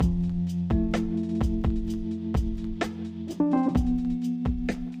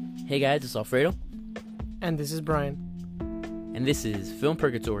Hey guys, it's Alfredo. And this is Brian. And this is Film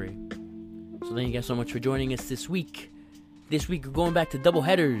Purgatory. So thank you guys so much for joining us this week. This week we're going back to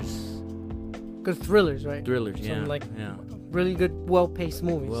Doubleheaders. Good thrillers, right? Thrillers, Some yeah. really good, well-paced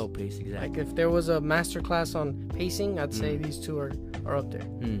movies. Well-paced, exactly. Like if there was a masterclass on pacing, I'd say these two are up there.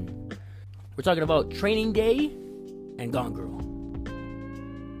 We're talking about Training Day and Gone Girl.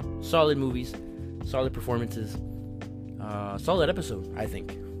 Solid movies, solid performances, solid episode, I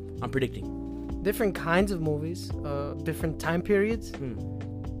think. I'm predicting. Different kinds of movies, different time periods.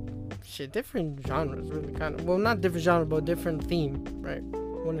 Different genres, really kind of. Well, not different genre, but different theme, right?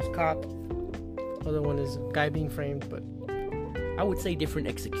 One is cop, other one is guy being framed, but I would say different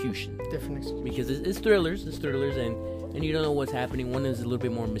execution. Because it's thrillers, and you don't know what's happening. One is a little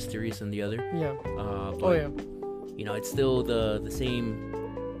bit more mysterious than the other. Yeah. You know, it's still the same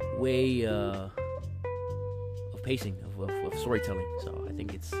way of pacing, of storytelling. So I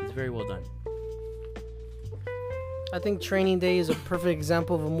think it's very well done. I think Training Day is a perfect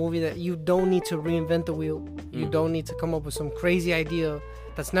example of a movie that you don't need to reinvent the wheel. You don't need to come up with some crazy idea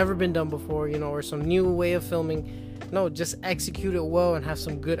that's never been done before, or some new way of filming. No, just execute it well and have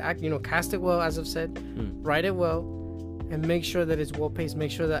some good act. Cast it well, as I've said. Write it well, and make sure that it's well paced.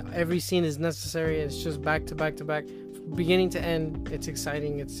 Make sure that every scene is necessary. It's just back to back to back, beginning to end. It's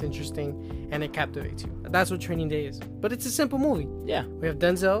exciting. It's interesting, and it captivates you. That's what Training Day is. But it's a simple movie. Yeah. We have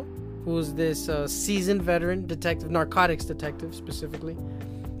Denzel, who's this seasoned veteran detective, narcotics detective specifically,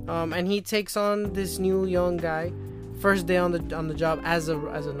 and he takes on this new young guy, first day on the job as a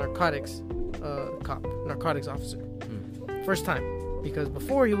narcotics cop, narcotics officer, first time, because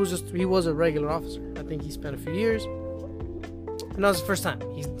before he was a regular officer. I think he spent a few years, and that was the first time.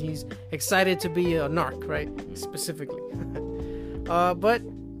 He's excited to be a narc, right? Specifically, but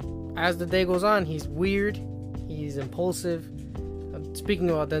as the day goes on, he's weird, he's impulsive. Speaking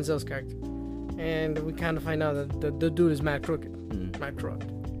about Denzel's character, and we kind of find out that the dude is mad crooked, mad corrupt.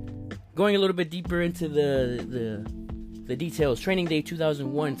 Going a little bit deeper into the details, Training Day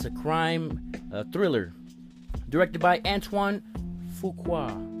 2001. It's a crime thriller, directed by Antoine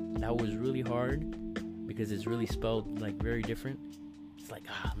Fuqua. That was really hard because it's really spelled like very different. It's like,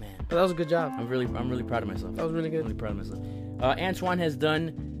 man. But that was a good job. I'm really proud of myself. That was really good. I'm really proud of myself. Antoine has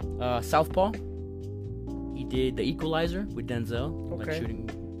done Southpaw. He did The Equalizer with Denzel. Okay.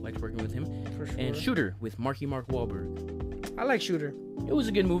 Liked working with him. For sure. And Shooter with Mark Wahlberg. I like Shooter. It was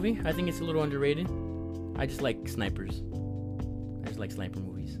a good movie. I think it's a little underrated. I just like snipers. I just like sniper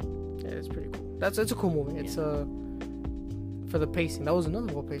movies. Yeah, it's pretty cool. It's a cool movie. It's for the pacing. That was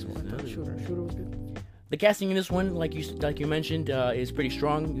another well-paced one. I thought Shooter was good. The casting in this one, like you mentioned, is pretty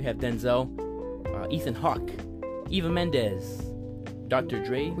strong. You have Denzel, Ethan Hawke, Eva Mendes, Dr.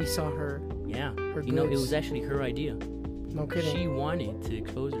 Dre. We saw her. Yeah. Her it was actually her idea. No kidding. She wanted to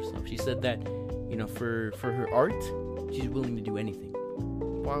expose herself. She said that, for her art, she's willing to do anything.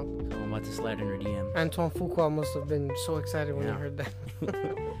 Wow. So I'm about to slide in her DM. Antoine Fuqua must have been so excited when he heard that.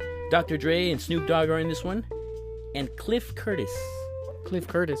 Dr. Dre and Snoop Dogg are in this one. And Cliff Curtis. Cliff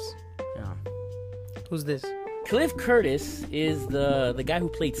Curtis. Yeah. Who's this? Cliff Curtis is the guy who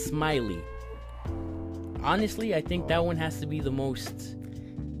played Smiley. Honestly, I think that one has to be the most...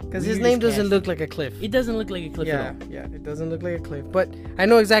 Because his name doesn't look like a cliff. It doesn't look like a cliff at all. Yeah, it doesn't look like a cliff. But I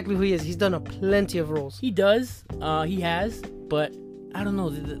know exactly who he is. He's done plenty of roles. He does. He has. But I don't know.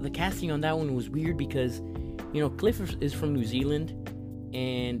 The casting on that one was weird because, Cliff is from New Zealand.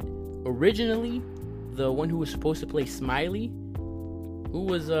 And originally, the one who was supposed to play Smiley, who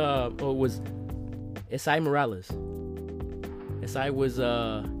was Esai Morales. Esai was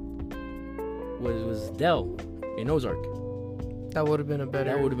Del in Ozark. That would have been a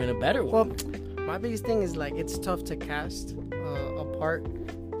better one. Well, my biggest thing is it's tough to cast a part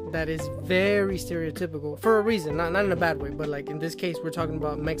that is very stereotypical for a reason, not in a bad way, but in this case, we're talking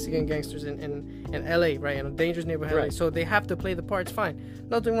about Mexican gangsters in LA, right? In a dangerous neighborhood, right. LA. So they have to play the parts fine.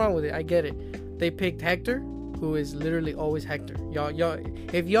 Nothing wrong with it. I get it. They picked Hector, who is literally always Hector. Y'all,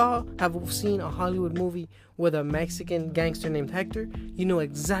 if y'all have seen a Hollywood movie with a Mexican gangster named Hector, you know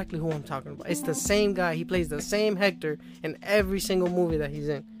exactly who I'm talking about. It's the same guy. He plays the same Hector in every single movie that he's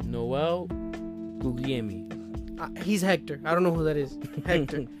in. Noel Guglielmi. He's Hector. I don't know who that is.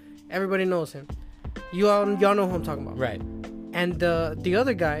 Hector. Everybody knows him. Y'all know who I'm talking about. Right. And the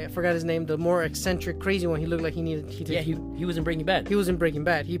other guy, I forgot his name, the more eccentric, crazy one, he looked like he was in Breaking Bad. He was in Breaking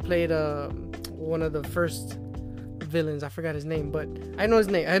Bad. He played one of the first villains. I forgot his name, but I know his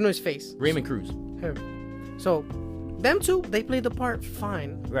name. I know his face. Raymond Cruz. Him. So, them two, they played the part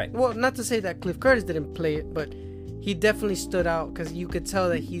fine. Right. Well, not to say that Cliff Curtis didn't play it, but he definitely stood out because you could tell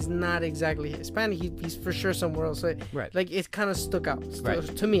that he's not exactly Hispanic. He's for sure somewhere else. So Right. Like it kind of stuck out Right.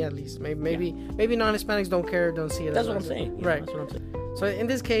 to me at least. Maybe non-Hispanics don't care, don't see it. That's as what I'm much. saying. Yeah, Right. That's what I'm saying. So in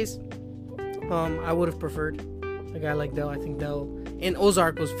this case, I would have preferred a guy like Del. I think Del in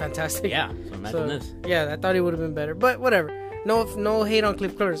Ozark was fantastic. Yeah. So imagine this. Yeah, I thought he would have been better, but whatever. No hate on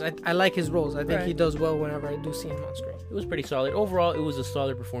Cliff Curtis. I like his roles. I think he does well whenever I do see him on screen. It was pretty solid. Overall, it was a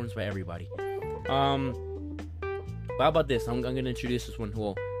solid performance by everybody. But how about this? I'm gonna introduce this one.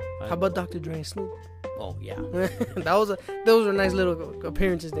 Well, How about Dr. Dre and Snoop? oh yeah. Those were nice little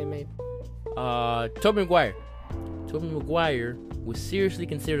appearances they made. Tobey Maguire. Tobey Maguire was seriously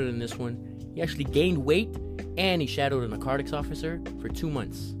considered in this one. He actually gained weight and he shadowed a narcotics officer for 2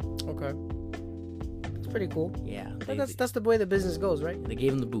 months. Okay, it's pretty cool. Yeah. But that's the way the business goes, right? They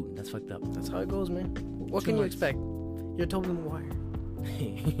gave him the boot. That's fucked up. That's how it goes, man. What 2 can you months. expect? You're Tobey Maguire.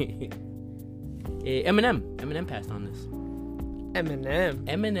 Eminem passed on this.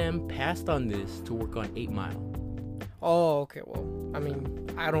 Eminem passed on this to work on 8 Mile. Oh, okay. Well, I mean,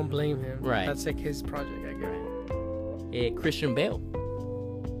 I don't blame him. Right. That's like his project, I guess. Christian Bale.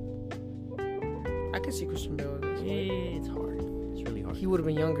 I could see Christian Bale in this. It's hard. It's really hard. He would have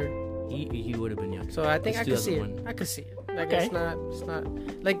been younger. He would have been young. So I think I It's could see it. 2001. I could see it. Like Okay. it's not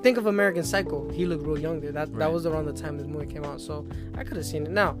like think of American Psycho. He looked real young there. That Right. was around the time this movie came out. So I could have seen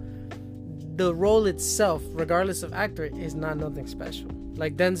it. Now, the role itself, regardless of actor, is not nothing special.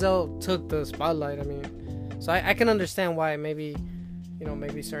 Like Denzel took the spotlight. I mean, so I can understand why maybe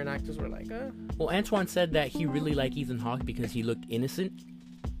certain actors were like, Well, Antoine said that he really liked Ethan Hawke because he looked innocent,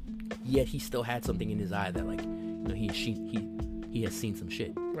 yet he still had something in his eye that, like, he has seen some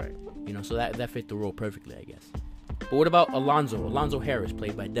shit. right. So that fit the role perfectly, I guess. But what about Alonzo Harris,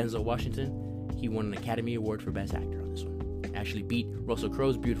 played by Denzel Washington? He won an Academy Award for Best Actor on this one. Actually beat Russell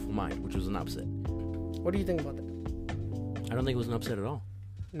Crowe's Beautiful Mind, which was an upset. What do you think about that? I don't think it was an upset at all.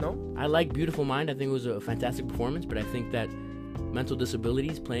 No. I like Beautiful Mind. I think it was a fantastic performance, but I think that mental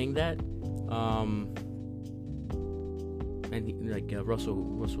disabilities playing that, and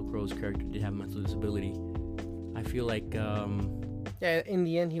Russell Crowe's character did have a mental disability. I feel like, Yeah. In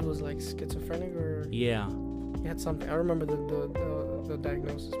the end, he was like schizophrenic, or yeah, he had something. I remember the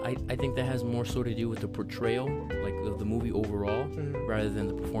diagnosis. I think that has more so to do with the portrayal, like of the movie overall, Mhm. rather than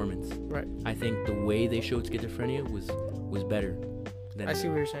the performance. Right. I think the way they showed schizophrenia was better. Than, I see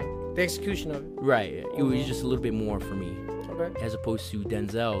what you're saying. The execution of it. Right. It was just a little bit more for me, Okay. as opposed to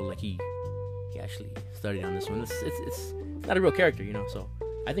Denzel. Like he actually studied on this one. It's not a real character, So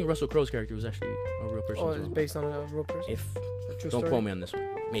I think Russell Crowe's character was actually a real person. Oh, as it's well. based on a real person. If A true don't story? quote me on this one,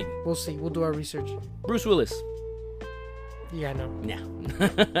 maybe We'll see. We'll do our research. Bruce Willis. Yeah, I know.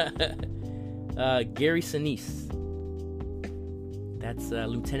 Nah. Gary Sinise. That's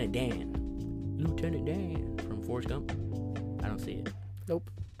Lieutenant Dan. Lieutenant Dan from Forrest Gump. I don't see it. Nope.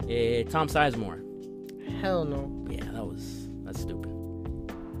 Tom Sizemore. Hell no. Yeah, that's stupid.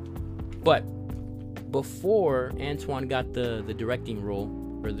 But before Antoine got the directing role,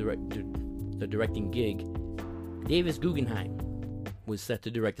 or the directing gig, Davis Guggenheim was set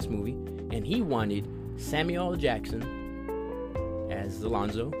to direct this movie, and he wanted Samuel L. Jackson as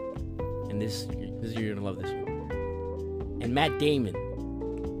Alonzo, and this you're gonna love this one, and Matt Damon.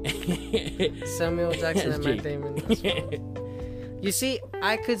 Samuel Jackson and Jake. Matt Damon. That's funny. You see,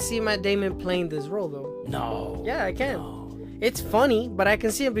 I could see Matt Damon playing this role though. No. Yeah, I can. No. It's funny, but I can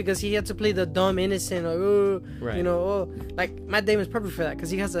see him because he had to play the dumb innocent, Right. like Matt Damon's perfect for that because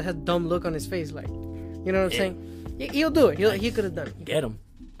he has a dumb look on his face, like, you know what I'm saying? He'll do it. He could have done it. Get him.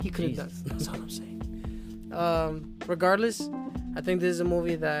 He could have done it. That's all I'm saying. Regardless, I think this is a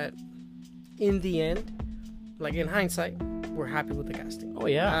movie that, in the end, like in hindsight, we're happy with the casting. Oh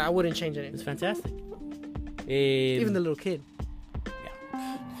yeah. I wouldn't change It's anything. fantastic. Even the little kid.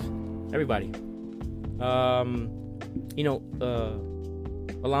 Everybody.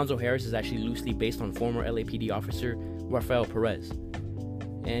 Alonzo Harris is actually loosely based on former LAPD officer Rafael Perez.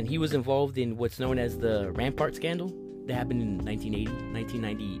 And he was involved in what's known as the Rampart scandal that happened in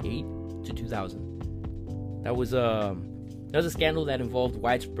 1998 to 2000. That was a scandal that involved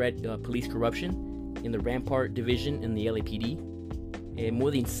widespread police corruption in the Rampart division in the LAPD. And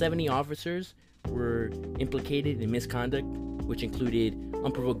more than 70 officers were implicated in misconduct, which included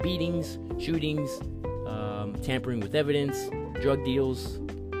unprovoked beatings, shootings, tampering with evidence, drug deals,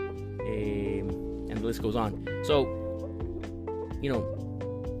 and the list goes on. So,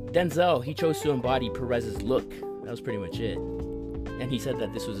 Denzel, he chose to embody Perez's look. That was pretty much it. And he said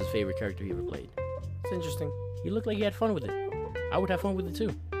that this was his favorite character he ever played. It's interesting. He looked like he had fun with it. I would have fun with it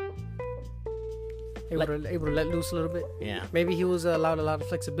too. Able to let loose a little bit. Yeah. Maybe he was allowed a lot of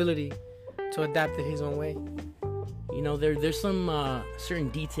flexibility to adapt it his own way. there's some certain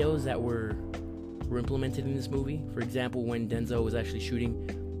details that were implemented in this movie. For example, when Denzel was actually shooting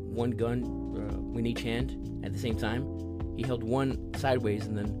one gun in each hand at the same time, he held one sideways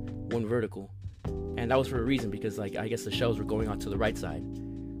and then one vertical, and that was for a reason, because I guess the shells were going out to the right side.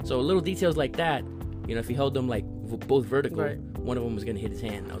 So little details like that, if he held them both vertical, right, one of them was gonna hit his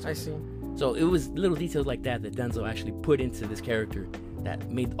hand. I see. So it was little details like that Denzel actually put into this character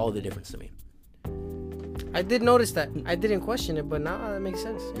that made all the difference to me. I did notice that. I didn't question it, but now that makes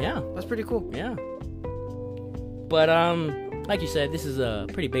sense. Yeah. That's pretty cool. Yeah. But like you said, this is a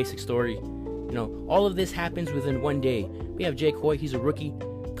pretty basic story. All of this happens within one day. We have Jake Hoyt. He's a rookie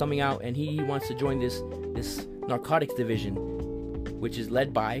coming out, and he wants to join this narcotics division, which is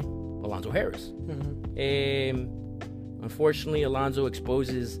led by Alonzo Harris. Mm-hmm. Unfortunately, Alonzo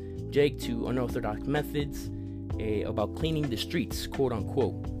exposes Jake to unorthodox methods about cleaning the streets, quote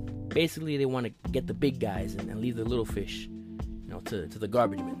unquote. Basically, they want to get the big guys and leave the little fish, to the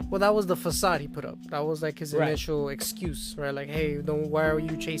garbage men. Well, that was the facade he put up. That was his initial excuse, right? Like, hey, why are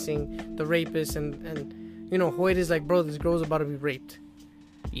you chasing the rapist? And Hoyt is like, bro, this girl's about to be raped.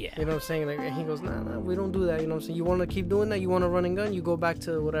 Yeah. You know what I'm saying? And he goes, nah, we don't do that. You know what I'm saying? You want to keep doing that? You want to run and gun? You go back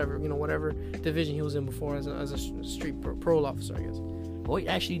to whatever division he was in before as a street parole officer, I guess. Hoyt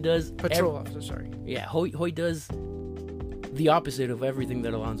actually does... Patrol officer, sorry. Yeah, Hoyt does the opposite of everything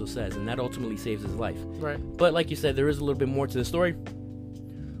that Alonzo says, and that ultimately saves his life. Right. But like you said, there is a little bit more to the story.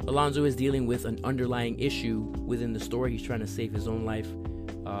 Alonzo is dealing with an underlying issue within the story. He's trying to save his own life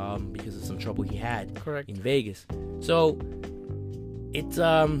because of some trouble he had in Vegas. So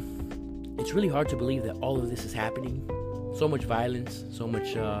it's really hard to believe that all of this is happening. So much violence, so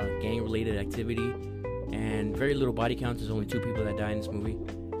much gang-related activity, and very little body count. There's only 2 people that die in this movie,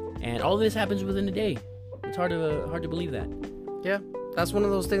 and all of this happens within a day. It's hard to believe that. Yeah, that's one of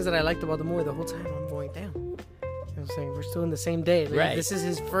those things that I liked about the movie. The whole time I'm going, damn. You know what I'm saying? We're still in the same day. Right. This is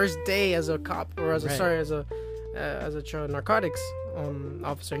his first day as a cop, or as a narcotics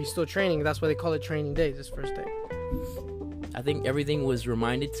officer. He's still training. That's why they call it training day. His first day. I think everything was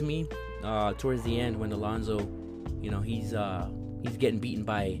reminded to me towards the end when Alonzo, he's getting beaten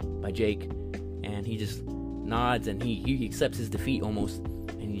by Jake, and he just nods and he accepts his defeat almost,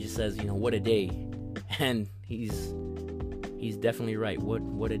 and he just says, what a day. And he's definitely right.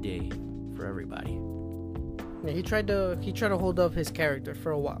 What a day for everybody. Yeah, he tried to hold up his character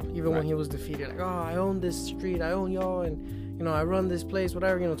for a while, even when he was defeated. Like, I own this street, I own y'all, and I run this place,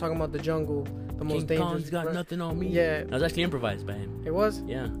 whatever. Talking about the jungle, the most dangerous. Kong's got nothing on me. Yeah, that was actually improvised by him. It was.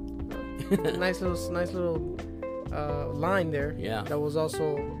 Yeah. nice little line there. Yeah. That was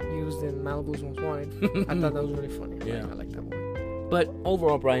also used in Malibu's Most Wanted. I thought that was really funny. Yeah. I like that movie. But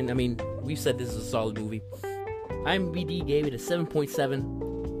overall, Brian, we said this is a solid movie. IMDb gave it a 7.7.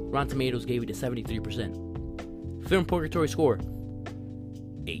 Rotten Tomatoes gave it a 73%. Film Purgatory score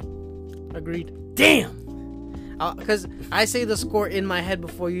 8. Agreed. Damn. Because I say the score in my head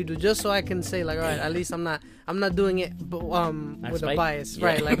before you do, just so I can say like, all right, at least I'm not doing it with a bias,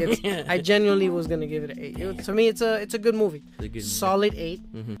 right? Like I genuinely was gonna give it an 8. To me, it's a good movie. Solid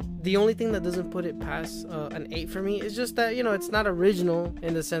 8. Mm-hmm. The only thing that doesn't put it past an 8 for me is just that it's not original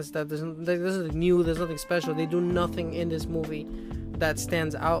in the sense that there's nothing new, there's nothing special. They do nothing in this movie that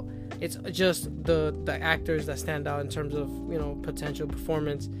stands out. It's just the actors that stand out in terms of potential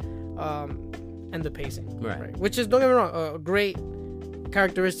performance. And the pacing, right? Which is, don't get me wrong, a great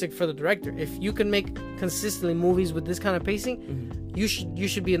characteristic for the director. If you can make consistently movies with this kind of pacing, mm-hmm. you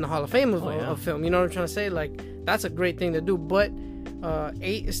should be in the Hall of Fame of film. You know what I'm trying to say? Like, that's a great thing to do. But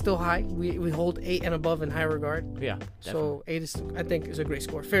 8 is still high. We hold 8 and above in high regard. Yeah. So 8 I think is a great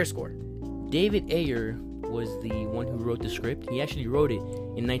score, fair score. David Ayer was the one who wrote the script. He actually wrote it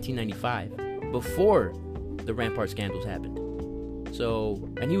in 1995, before the Rampart scandals happened. So,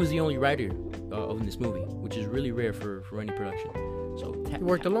 and he was the only writer of this movie, which is really rare for any production. So he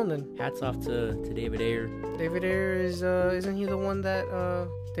worked alone then. Hats off to David Ayer. David Ayer is isn't he the one that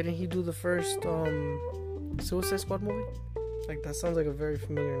didn't he do the first Suicide Squad movie? Like, that sounds like a very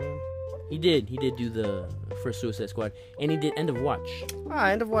familiar name. He did do the first Suicide Squad, and he did End of Watch.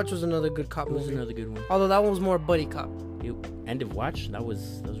 End of Watch was another good cop movie. It was another good one. Although that one was more buddy cop. End of Watch, that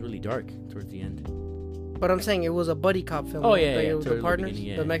was really dark towards the end. But I'm saying it was a buddy cop film. Oh, yeah, The partners,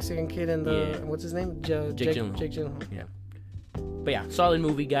 the Mexican kid and what's his name? Jake Gyllenhaal. Yeah. But yeah, solid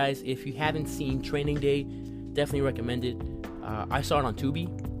movie, guys. If you haven't seen Training Day, definitely recommend it. I saw it on Tubi.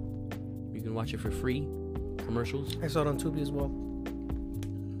 You can watch it for free. Commercials. I saw it on Tubi as well.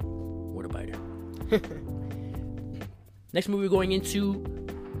 What a biter. Next movie we're going into,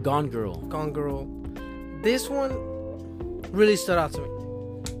 Gone Girl. Gone Girl. This one really stood out to me.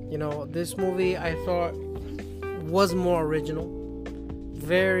 This movie I thought was more original.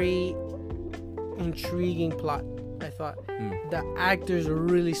 Very intriguing plot, I thought. The actors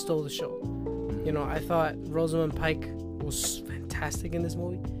really stole the show. You know, I thought Rosamund Pike was fantastic in this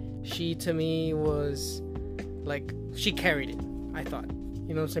movie. She, to me, was like, she carried it, I thought.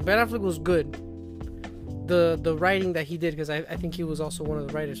 You know what I'm saying? Ben Affleck was good. The writing that he did, because I think he was also one of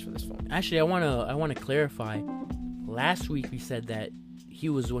the writers for this film. Actually, I wanna clarify. Last week we said that he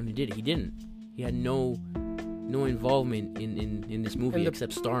was the one who did it. He didn't. He had no involvement in this movie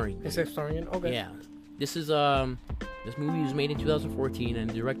except starring. Except starring in? Okay. Yeah. This movie was made in 2014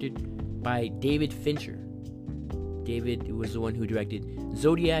 and directed by David Fincher. David was the one who directed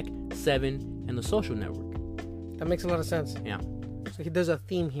Zodiac, Seven, and The Social Network. That makes a lot of sense. Yeah. So there's a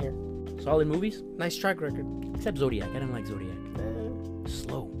theme here. Solid movies. Nice track record. Except Zodiac. I didn't like Zodiac.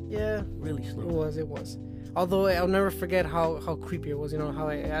 Slow. Yeah. Really slow. It was. Although I'll never forget how creepy it was. You know how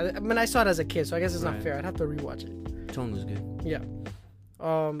I mean, I saw it as a kid, so I guess it's not fair. I'd have to rewatch it. Tone was good. Yeah.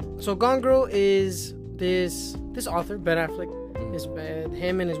 So Gone Girl is this author, Ben Affleck.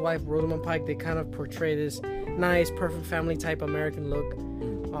 Him and his wife Rosamund Pike. They kind of portray this nice, perfect family type American look.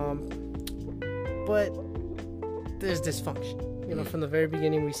 But there's dysfunction. You know, from the very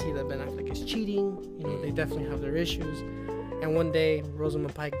beginning, we see that Ben Affleck is cheating. You know, they definitely have their issues. And one day,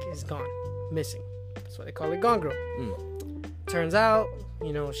 Rosamund Pike is gone, missing. That's why they call it Gone Girl. Turns out,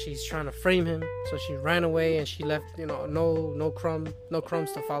 you know, she's trying to frame him, so she ran away and she left, you know, no crumbs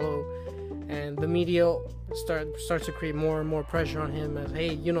to follow. And the media starts to create more and more pressure on him as,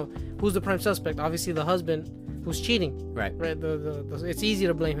 hey, you know, who's the prime suspect? Obviously, the husband who's cheating. Right. It's easy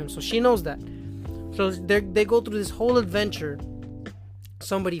to blame him, so she knows that. So they go through this whole adventure.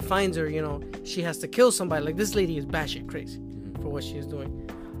 Somebody finds her, you know, she has to kill somebody. Like, this lady is batshit crazy for what she is doing.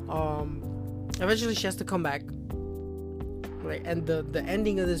 Eventually she has to come back. Right, and the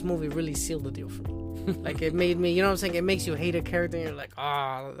ending of this movie really sealed the deal for me. Like, it made me, you know what I'm saying? It makes you hate a character and you're like,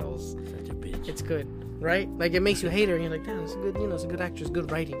 that was such a bitch. It's good, right? Like, it makes you hate her and you're like, damn, it's a good, you know, it's a good actress,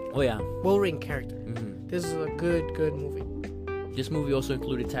 good writing. Oh yeah. Well written character. This is a good movie. This movie also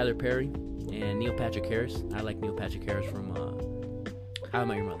included Tyler Perry and Neil Patrick Harris. I like Neil Patrick Harris from How I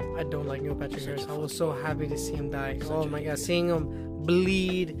Met Your Mother. I don't like Neil Patrick Harris. I was so happy to see him die. Oh my god, seeing him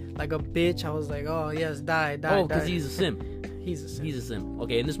bleed like a bitch, I was like, oh yes, die. Oh, because he's a simp. He's a simp.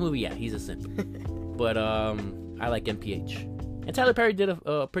 Okay, in this movie, yeah, he's a simp. But I like MPH. And Tyler Perry did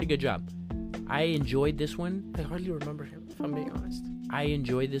a pretty good job. I enjoyed this one. I hardly remember him, if I'm being honest. I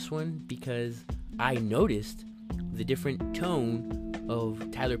enjoyed this one because I noticed the different tone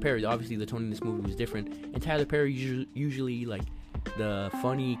of Tyler Perry. Obviously, the tone in this movie was different. And Tyler Perry usually like the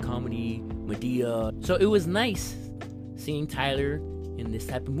funny comedy Medea. So it was nice seeing Tyler in this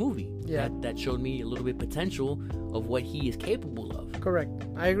type of movie. Yeah. That showed me a little bit potential of what he is capable of. Correct.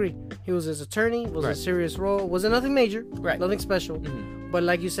 I agree. He was his attorney, was a serious role, wasn't nothing major, nothing special. But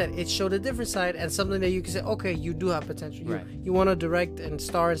like you said, it showed a different side and something that you can say, okay, you do have potential. You want to direct and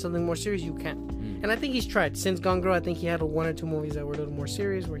star in something more serious, you can. And I think he's tried. Since Gone Girl, I think he had one or two movies that were a little more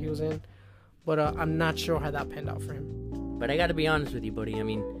serious where he was in. But I'm not sure how that panned out for him. But I got to be honest with you, buddy. I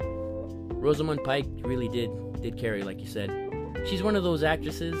mean, Rosamund Pike really did carry, like you said. She's one of those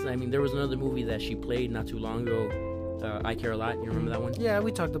actresses. I mean, there was another movie that she played not too long ago, I Care a Lot. You remember that one? Yeah,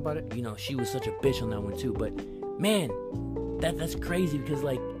 we talked about it. You know, she was such a bitch on that one too. But man, that's crazy because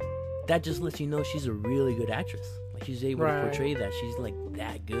like that just lets you know she's a really good actress. Like she's able to portray that. She's like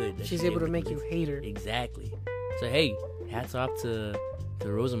that good. That she's able to make you hate her. Exactly. So hey, hats off to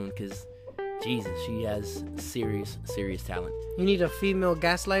Rosamund because Jesus, she has serious talent. You need a female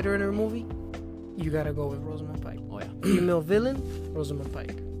gaslighter in her movie? You gotta go with Rosamund Pike. Oh yeah. Female villain, Rosamund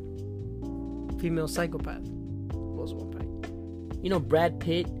Pike. Female psychopath, Rosamund Pike. You know, Brad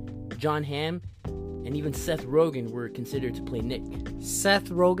Pitt, John Hamm, and even Seth Rogen were considered to play Nick. Seth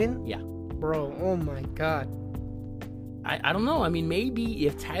Rogen? Yeah. Bro, oh my god. I don't know. I mean, maybe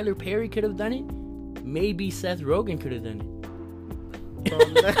if Tyler Perry could have done it, maybe Seth Rogen could have done it. Bro,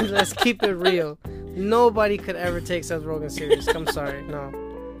 let's keep it real. Nobody could ever take Seth Rogen serious. I'm sorry. No.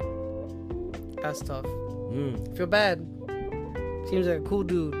 That's tough. Feel bad. Seems like a cool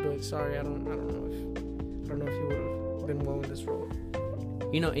dude, but sorry, I don't know if he would have been well in this role.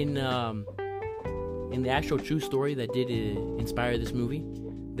 You know, in the actual true story that did inspire this movie,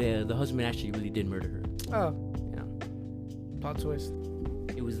 the husband actually really did murder her. Oh. Yeah. Plot twist.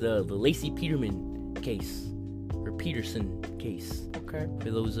 It was the Lacey Peterman case, or Peterson case. Okay.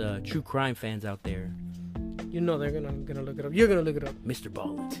 For those true crime fans out there. You know they're gonna look it up. You're gonna look it up. Mr.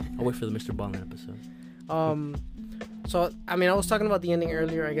 Ballin. I'll wait for the Mr. Ballin episode. So, I mean, I was talking about the ending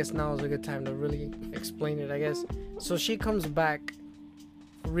earlier. I guess now is a good time to really explain it, I guess. So she comes back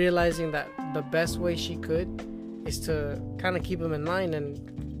realizing that the best way she could is to kind of keep him in line and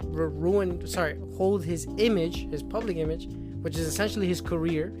hold his image, his public image, which is essentially his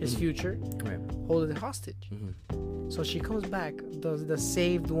career, his future, Right. hold it hostage. So she comes back, the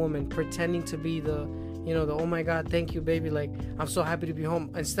saved woman, pretending to be the oh my God, thank you, baby, like, I'm so happy to be home.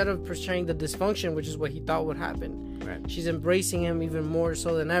 Instead of portraying the dysfunction, which is what he thought would happen, Right. she's embracing him even more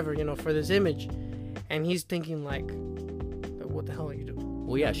so than ever, for this image. And he's thinking like, what the hell are you doing?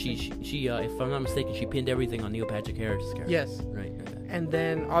 Well, yeah, she if I'm not mistaken, she pinned everything on Neil Patrick Harris' character. Yes. Right. Okay. And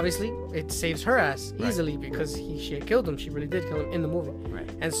then obviously it saves her ass Right. easily because she had killed him. She really did kill him in the movie. Right.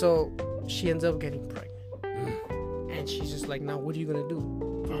 And so she ends up getting pregnant. And she's just like, now what are you gonna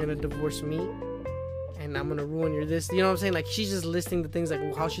do? You're gonna divorce me, and I'm gonna ruin your this. You know what I'm saying? Like, she's just listing the things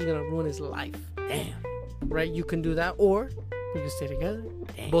like how she's gonna ruin his life. Damn. Right? You can do that, or we can stay together.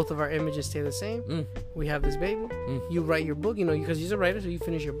 Damn. Both of our images stay the same. We have this baby. You write your book, because he's a writer, so you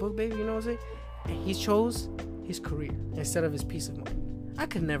finish your book, baby. You know what I'm saying? And he chose his career instead of his peace of mind. I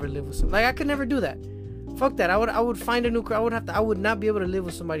could never live with somebody. Like, I could never do that. Fuck that. I would find a new career. I would not be able to live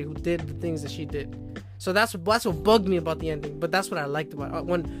with somebody who did the things that she did. So that's what bugged me about the ending. But that's what I liked about it.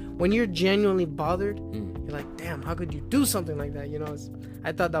 When you're genuinely bothered, you're like, damn, how could you do something like that?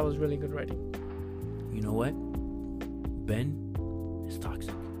 I thought that was really good writing. You know what? Ben is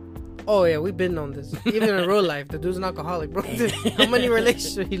toxic. Oh yeah, we've been on this. Even in real life, the dude's an alcoholic, bro. How many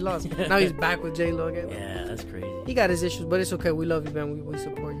relationships he lost? Now he's back with J-Lo again. Yeah, that's crazy. He got his issues, but it's okay. We love you, Ben. We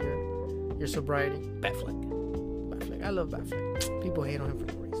support your sobriety. Batfleck. I love Batfleck. People hate on him for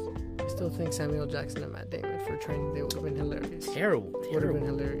no reason. I still think Samuel Jackson and Matt Damon for Training Day would have been hilarious. Terrible. Would have been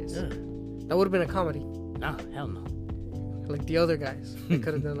hilarious. Yeah. That would have been a comedy. Nah, hell no. Like the other guys. They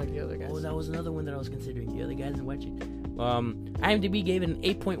could have done like the other guys. Oh, that was another one that I was considering. The other guys in watching. IMDb gave it an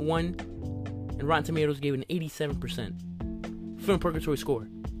 8.1, and Rotten Tomatoes gave it an 87%. Film Purgatory score.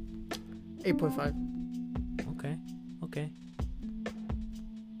 8.5. Okay.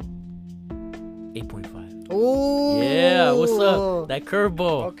 8.5. Oh. Yeah, what's up? That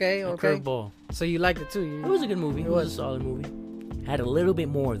curveball. Okay. Curveball. So you liked it too? It was a good movie. It was was a solid movie. Had a little bit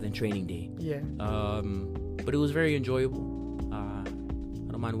more than Training Day. Yeah. But it was very enjoyable. I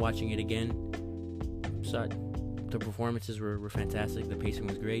don't mind watching it again. So, the performances were fantastic. The pacing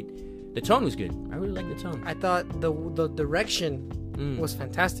was great. The tone was good. I really liked the tone. I thought the direction was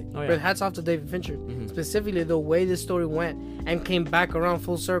fantastic. Oh, yeah. But hats off to David Fincher. Specifically, the way this story went and came back around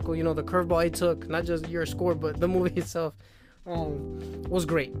full circle. The curveball it took, not just your score, but the movie itself, was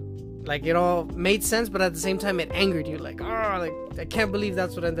great. Like, it all made sense, but at the same time, it angered you. Like, I can't believe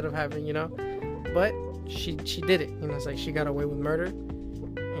that's what ended up happening, But she did it. It's like she got away with murder,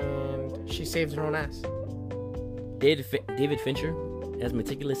 and she saved her own ass. David Fincher, as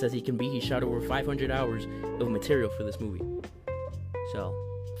meticulous as he can be, he shot over 500 hours of material for this movie. So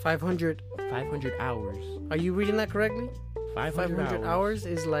 500 hours. Are you reading that correctly? 500 hours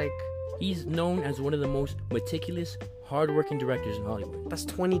is like... He's known as one of the most meticulous, hard-working directors in Hollywood. That's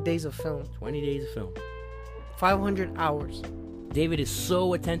 20 days of film. 20 days of film. 500 hours. David is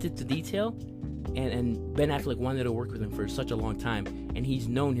so attentive to detail, and Ben Affleck wanted to work with him for such a long time, and he's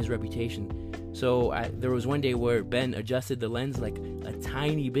known his reputation. So there was one day where Ben adjusted the lens like a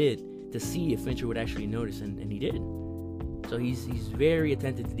tiny bit to see if Fincher would actually notice, and he did. So he's very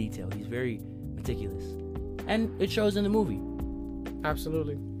attentive to detail. He's very meticulous, and it shows in the movie.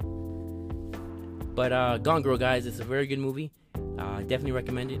 Absolutely. But Gone Girl, guys, it's a very good movie. Definitely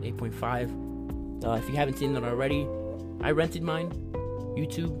recommend it. 8.5. If you haven't seen it already, I rented mine.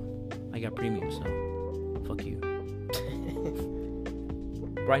 YouTube, I got premium, so fuck you.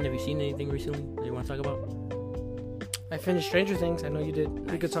 Brian, have you seen anything recently that you want to talk about? I finished Stranger Things. I know you did.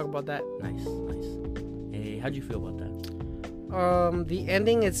 Nice. We could talk about that. Nice. Hey, how'd you feel about that? The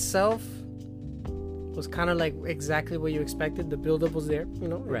ending itself was kind of like exactly what you expected. The build-up was there,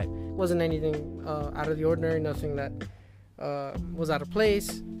 Right. It wasn't anything out of the ordinary, nothing that was out of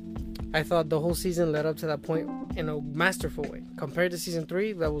place. I thought the whole season led up to that point in a masterful way. Compared to season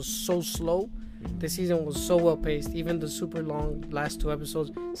 3, that was so slow. This season was so well paced. Even the super long last 2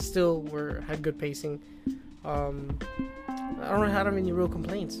 episodes still had good pacing. I don't have any real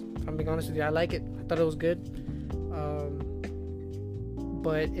complaints. If I'm being honest with you, I like it. I thought it was good.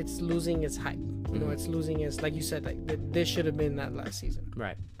 But it's losing its hype. It's losing its, like you said, like this should have been that last season.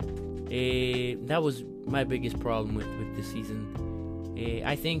 Right. That was my biggest problem with this season.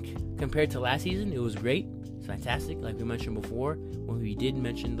 I think compared to last season, it was great. It's fantastic. Like we mentioned before, when we did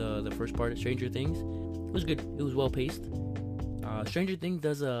mention the first part of Stranger Things, it was good. It was well paced. Stranger Things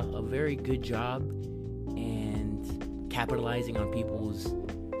does a very good job and capitalizing on people's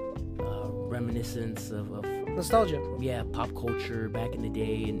reminiscence of nostalgia. Yeah, pop culture back in the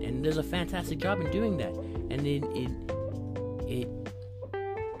day, and does a fantastic job in doing that. and it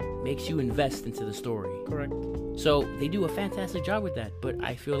makes you invest into the story. Correct. So they do a fantastic job with that. But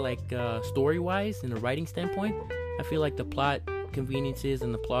I feel like story-wise, in a writing standpoint, I feel like the plot conveniences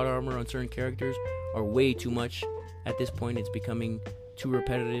and the plot armor on certain characters are way too much. At this point, it's becoming too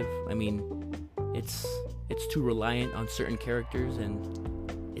repetitive. I mean, it's too reliant on certain characters,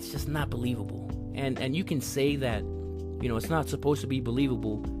 and it's just not believable. And you can say that, it's not supposed to be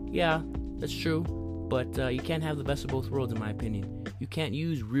believable. Yeah, that's true. But you can't have the best of both worlds, in my opinion. You can't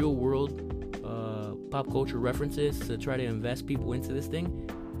use real-world pop culture references to try to invest people into this thing,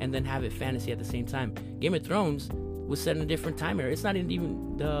 and then have it fantasy at the same time. Game of Thrones was set in a different time era. It's not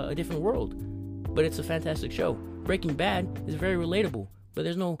even a different world, but it's a fantastic show. Breaking Bad is very relatable, but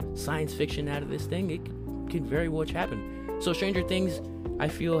there's no science fiction out of this thing. It could very much happen. So Stranger Things, I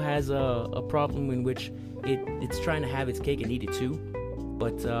feel, has a problem in which it's trying to have its cake and eat it too.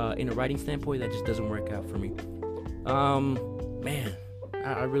 But in a writing standpoint, that just doesn't work out for me. Man,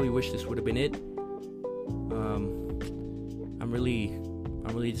 I really wish this would have been it. I'm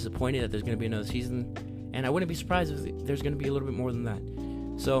really disappointed that there's going to be another season, and I wouldn't be surprised if there's going to be a little bit more than that.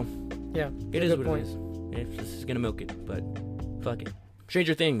 So yeah, it is what it is. It's just going to milk it, but fuck it.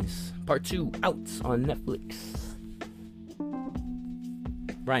 Stranger Things Part 2 out on Netflix.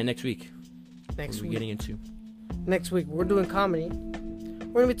 Brian, next week. What are we getting into? Next week, we're doing comedy.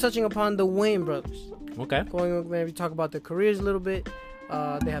 We're going to be touching upon the Wayans brothers. Okay. Going to maybe talk about their careers a little bit.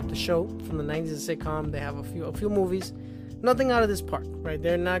 They have the show from the 90s, a sitcom. They have a few movies. Nothing out of this park, right?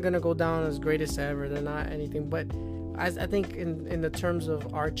 They're not going to go down as greatest ever. They're not anything. But I think in the terms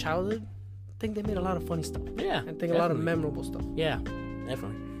of our childhood, I think they made a lot of funny stuff. Yeah. I think a lot of memorable stuff. Yeah,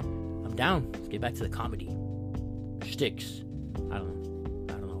 definitely. I'm down. Let's get back to the comedy. Sticks. I don't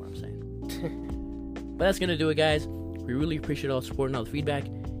know what I'm saying. But that's going to do it, guys. We really appreciate all the support and all the feedback.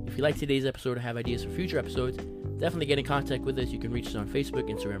 If you like today's episode or have ideas for future episodes, definitely get in contact with us. You can reach us on Facebook,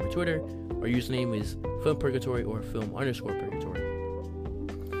 Instagram, or Twitter. Our username is Film Purgatory or Film_Purgatory.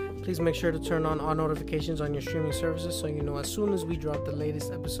 Please make sure to turn on all notifications on your streaming services so you know as soon as we drop the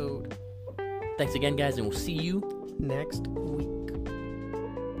latest episode. Thanks again, guys, and we'll see you next week.